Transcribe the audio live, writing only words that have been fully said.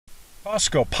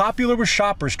Costco, popular with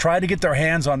shoppers trying to get their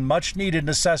hands on much-needed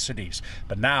necessities.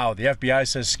 But now the FBI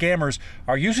says scammers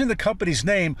are using the company's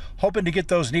name, hoping to get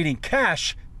those needing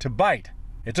cash to bite.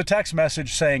 It's a text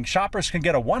message saying shoppers can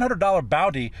get a $100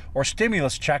 bounty or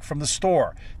stimulus check from the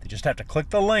store. They just have to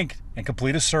click the link and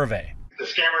complete a survey. The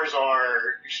scammers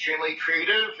are extremely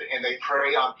creative, and they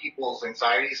prey on people's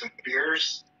anxieties and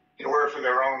fears in order for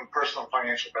their own personal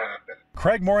financial benefit.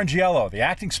 Craig Morangiello, the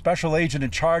acting special agent in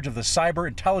charge of the Cyber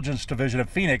Intelligence Division of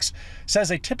Phoenix, says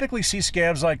they typically see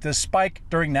scams like this spike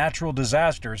during natural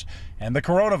disasters, and the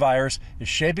coronavirus is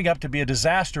shaping up to be a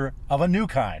disaster of a new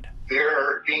kind.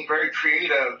 They're being very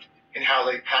creative in how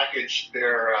they package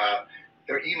their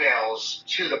emails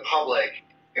to the public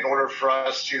in order for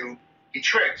us to be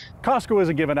tricked. Costco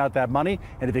isn't giving out that money,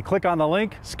 and if you click on the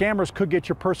link, scammers could get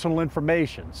your personal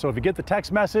information. So if you get the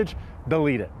text message,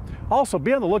 delete it. Also,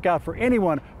 be on the lookout for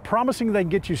anyone promising they can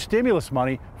get you stimulus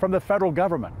money from the federal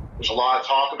government. There's a lot of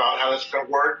talk about how this is going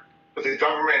to work, but the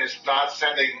government is not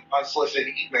sending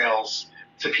unsolicited emails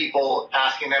to people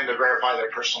asking them to verify their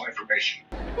personal information.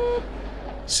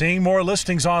 Seeing more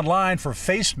listings online for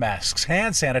face masks,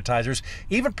 hand sanitizers,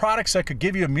 even products that could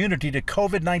give you immunity to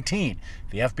COVID-19.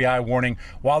 The FBI warning,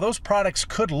 while those products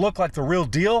could look like the real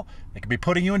deal, they could be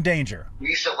putting you in danger.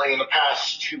 Recently, in the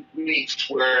past 2 weeks,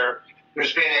 where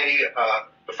there's been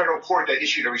a federal court that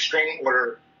issued a restraining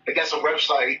order against a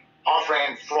website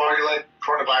offering fraudulent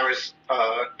coronavirus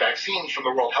vaccines from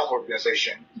the World Health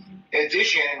Organization. In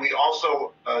addition, the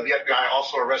FBI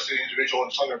also arrested an individual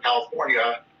in Southern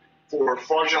California for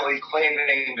fraudulently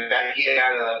claiming that he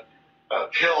had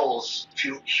pills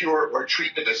to cure or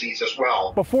treat the disease as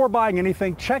well. Before buying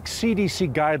anything, check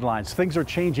CDC guidelines. Things are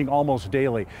changing almost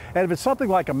daily. And if it's something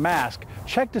like a mask,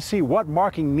 check to see what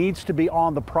marking needs to be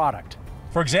on the product.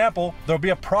 For example, there'll be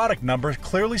a product number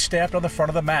clearly stamped on the front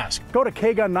of the mask. Go to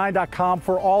kgun9.com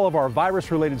for all of our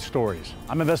virus-related stories.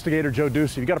 I'm investigator Joe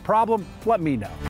Ducey. If you got a problem, let me know.